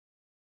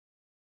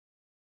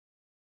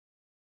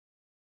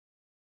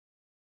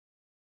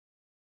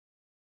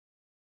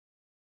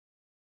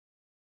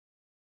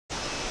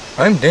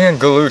I'm Dan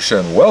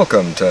Galusha and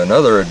welcome to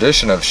another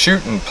edition of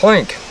Shootin'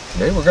 Plink.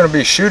 Today we're going to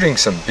be shooting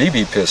some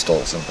BB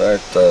pistols. In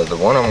fact, the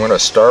one I'm going to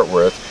start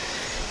with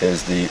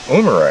is the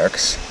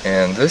Umarex,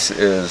 and this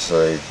is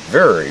a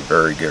very,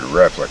 very good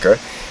replica.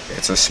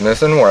 It's a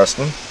Smith &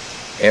 Wesson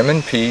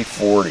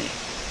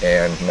M&P40,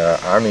 and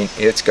I mean,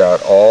 it's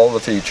got all the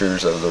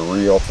features of the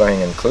real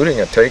thing,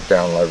 including a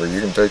takedown lever. You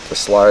can take the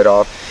slide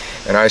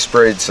off, and I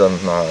sprayed some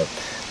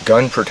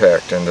gun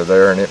protect into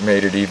there, and it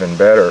made it even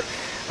better.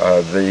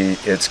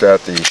 It's got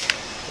the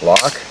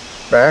lock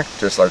back,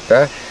 just like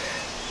that.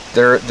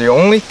 The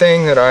only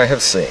thing that I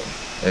have seen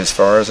as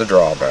far as a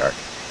drawback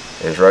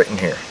is right in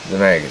here, the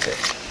magazine.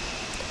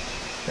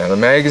 Now the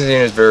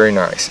magazine is very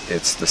nice.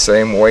 It's the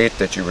same weight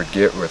that you would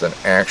get with an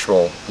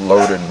actual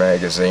loaded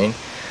magazine,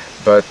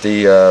 but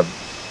the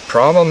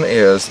problem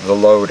is the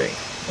loading.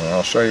 And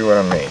I'll show you what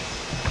I mean.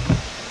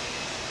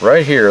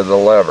 Right here, the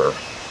lever.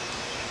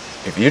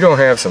 If you don't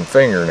have some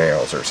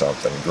fingernails or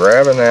something,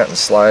 grabbing that and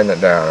sliding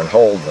it down and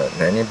holding it, and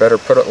then you better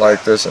put it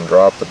like this and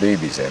drop the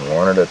BBs in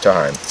one at a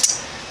time.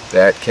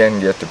 That can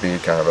get to be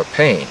kind of a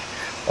pain.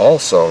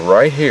 Also,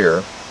 right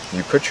here,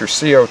 you put your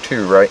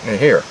CO2 right in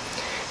here.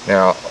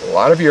 Now, a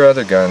lot of your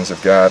other guns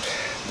have got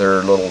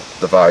their little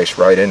device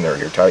right in there,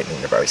 your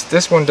tightening device.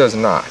 This one does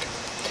not.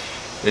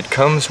 It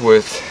comes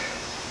with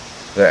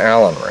the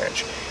Allen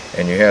wrench,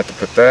 and you have to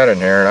put that in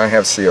there, and I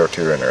have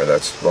CO2 in there.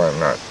 That's why I'm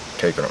not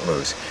taking it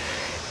loose.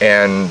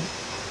 And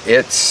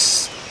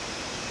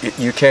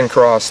you can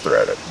cross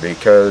thread it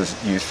because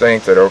you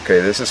think that, okay,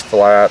 this is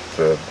flat,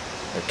 the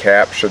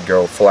cap should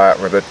go flat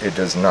with it. It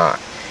does not.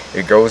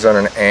 It goes on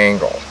an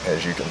angle,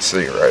 as you can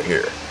see right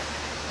here.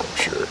 I'm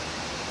sure.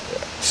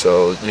 Yeah.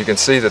 So you can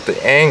see that the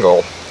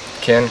angle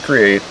can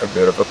create a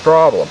bit of a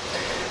problem.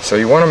 So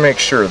you want to make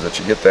sure that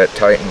you get that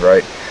tightened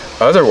right.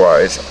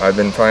 Otherwise, I've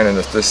been finding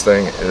that this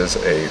thing is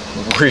a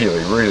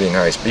really, really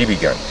nice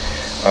BB gun.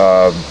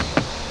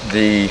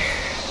 The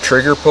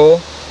trigger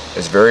pull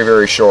is very,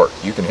 very short.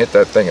 You can hit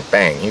that thing and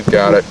bang, you've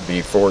got it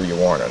before you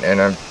want it.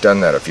 And I've done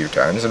that a few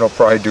times, and I'll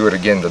probably do it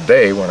again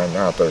today when I'm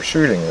out there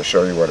shooting to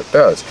show you what it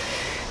does.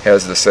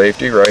 Has the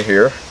safety right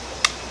here,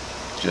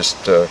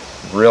 just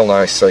real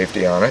nice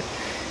safety on it.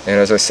 And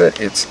as I said,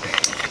 it's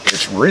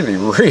really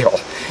real.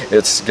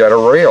 It's got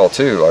a rail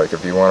too, like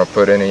if you want to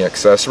put any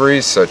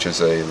accessories such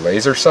as a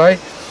laser sight,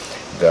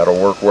 that'll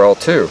work well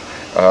too.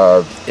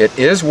 It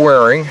is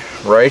wearing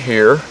right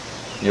here.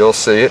 You'll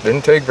see it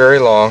didn't take very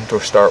long to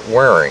start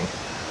wearing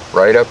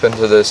right up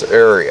into this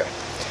area.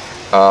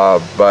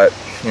 But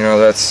you know,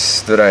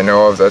 that I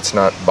know of, that's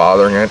not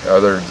bothering it.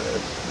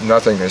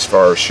 Nothing as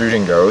far as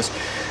shooting goes.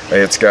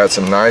 It's got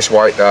some nice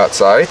white dot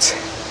sights,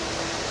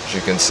 as you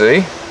can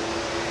see.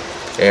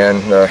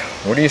 And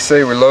what do you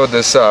say we load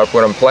this up?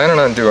 What I'm planning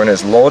on doing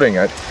is loading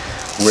it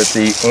with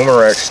the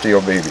Umarex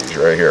steel BBs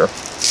right here.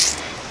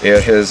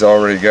 It has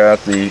already got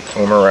the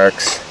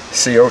Umarex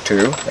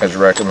CO2 as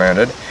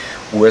recommended,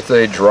 with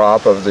a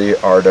drop of the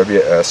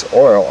RWS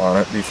oil on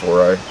it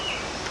before I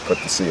put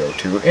the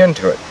CO2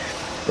 into it.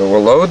 But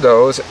we'll load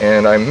those,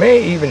 and I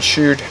may even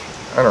shoot,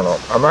 I don't know,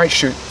 I might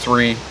shoot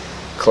 3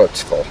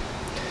 clips full.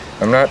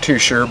 I'm not too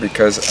sure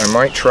because I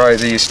might try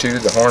these two,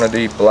 the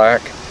Hornady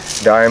Black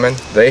Diamond.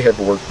 They have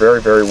worked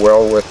very, very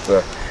well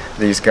with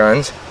these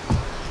guns.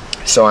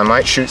 So I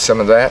might shoot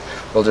some of that.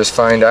 We'll just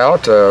find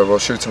out. We'll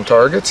shoot some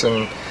targets,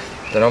 and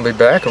then I'll be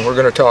back and we're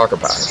going to talk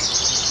about it.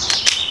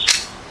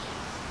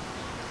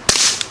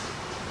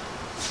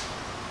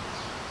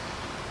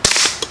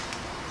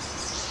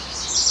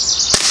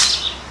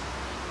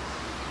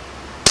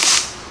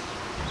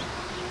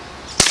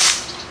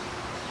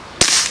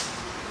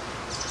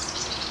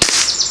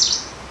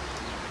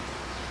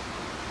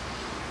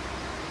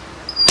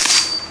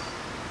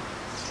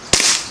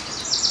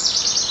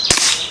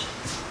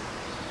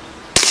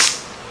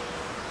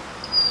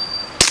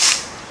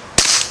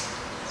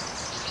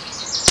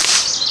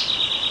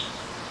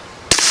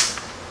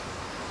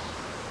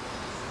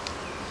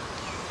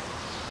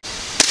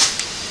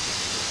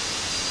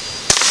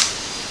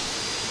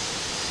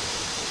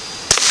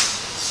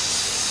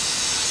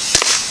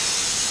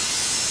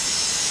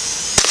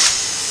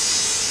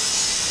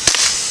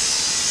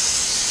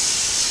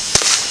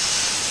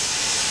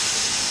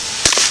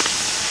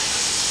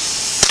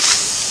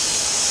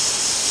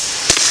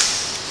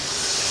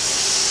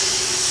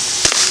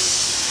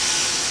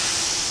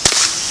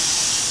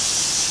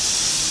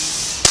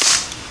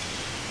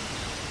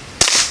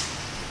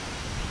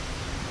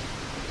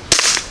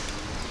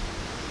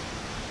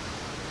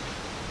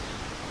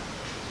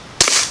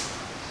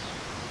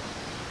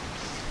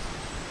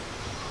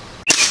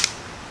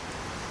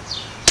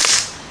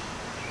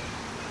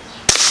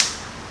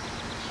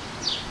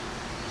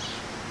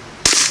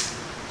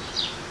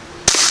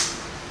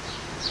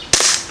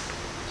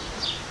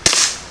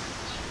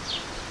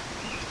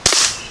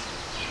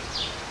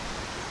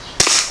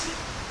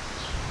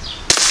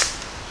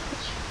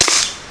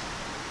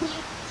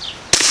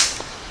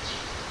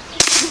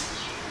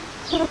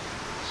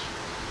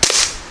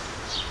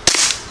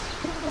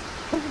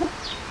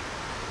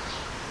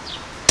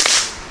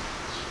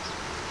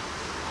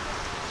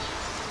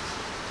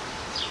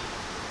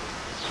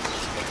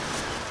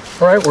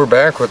 All right, we're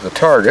back with the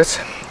targets,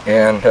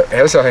 and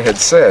as I had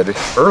said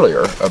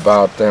earlier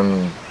about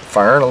them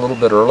firing a little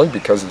bit early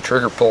because the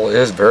trigger pull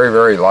is very,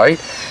 very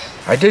light,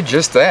 I did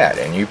just that,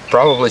 and you've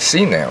probably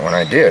seen that when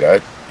I did. I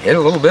hit a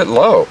little bit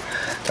low.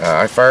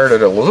 I fired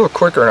it a little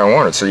quicker than I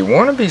wanted. So you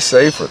want to be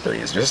safe with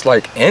these, just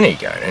like any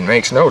gun. It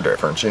makes no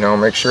difference, you know,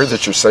 make sure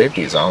that your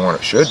safety is on when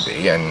it should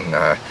be,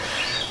 and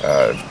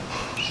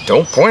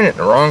don't point it in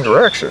the wrong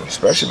direction,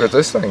 especially with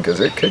this thing,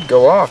 because it could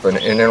go off, and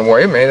in a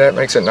way, maybe that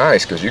makes it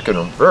nice, because you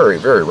can very,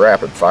 very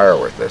rapid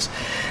fire with this.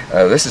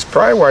 This is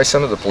probably why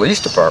some of the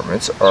police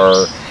departments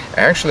are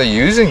actually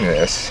using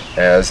this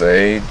as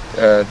a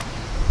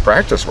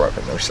practice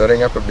weapon. They're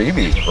setting up a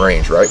BB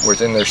range right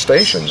within their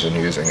stations and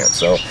using it.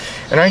 So,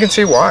 and I can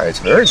see why. It's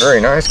very,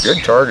 very nice,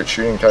 good target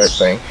shooting type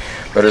thing.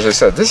 But as I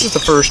said, this is the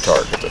first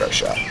target that I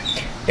shot,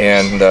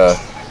 and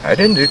I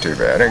didn't do too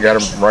bad. I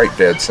got him right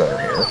dead center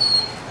here.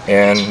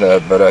 And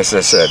but as I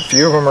said,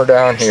 few of them are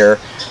down here.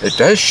 It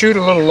does shoot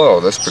a little low,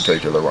 this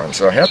particular one,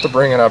 so I have to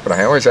bring it up, and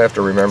I always have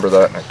to remember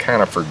that, and I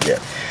kind of forget,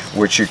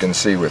 which you can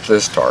see with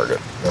this target,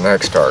 the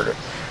next target.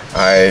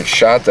 I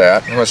shot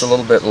that and was a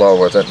little bit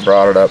low with it and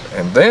brought it up,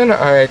 and then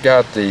I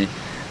got the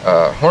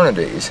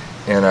Hornadys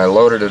and I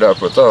loaded it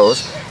up with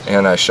those,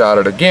 and I shot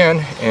it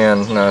again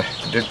and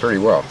did pretty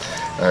well.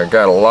 I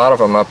got a lot of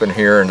them up in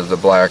here into the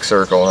black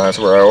circle, and that's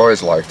where I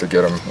always like to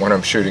get them when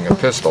I'm shooting a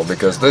pistol,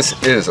 because this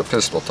is a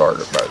pistol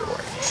target, by the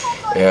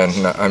way.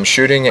 And I'm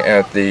shooting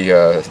at the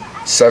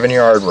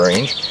 7-yard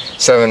range,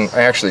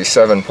 actually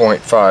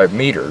 7.5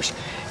 meters,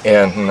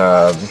 and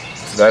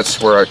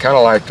that's where I kind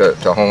of like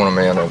to hone them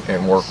in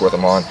and work with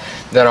them on.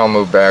 Then I'll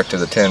move back to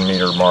the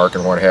 10-meter mark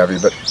and what have you,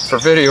 but for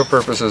video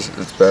purposes,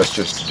 it's best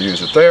just to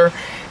use it there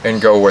and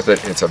go with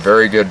it. It's a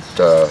very good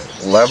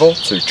level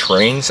to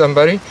train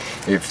somebody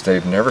if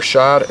they've never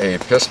shot a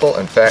pistol.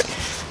 In fact,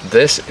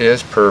 this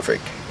is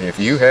perfect. If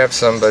you have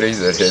somebody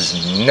that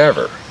has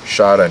never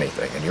shot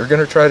anything and you're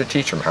going to try to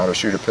teach them how to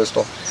shoot a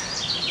pistol,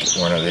 get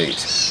one of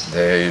these.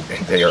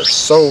 They are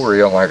so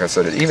real. Like I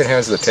said, it even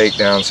has the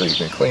takedown so you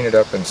can clean it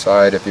up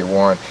inside if you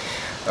want.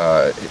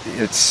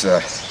 It's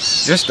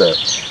just a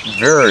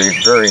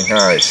very, very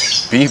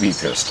nice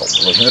BB pistol.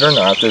 Believe it or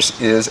not, this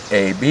is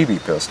a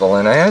BB pistol,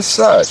 and as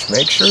such,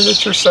 make sure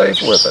that you're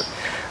safe with it.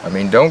 I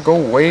mean, don't go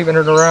waving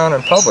it around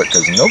in public,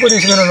 because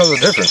nobody's going to know the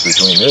difference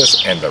between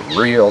this and the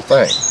real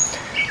thing.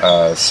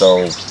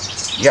 So,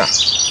 yeah,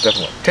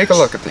 definitely take a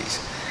look at these.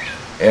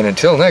 And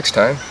until next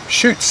time,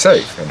 shoot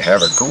safe and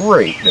have a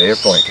great day of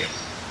plinking.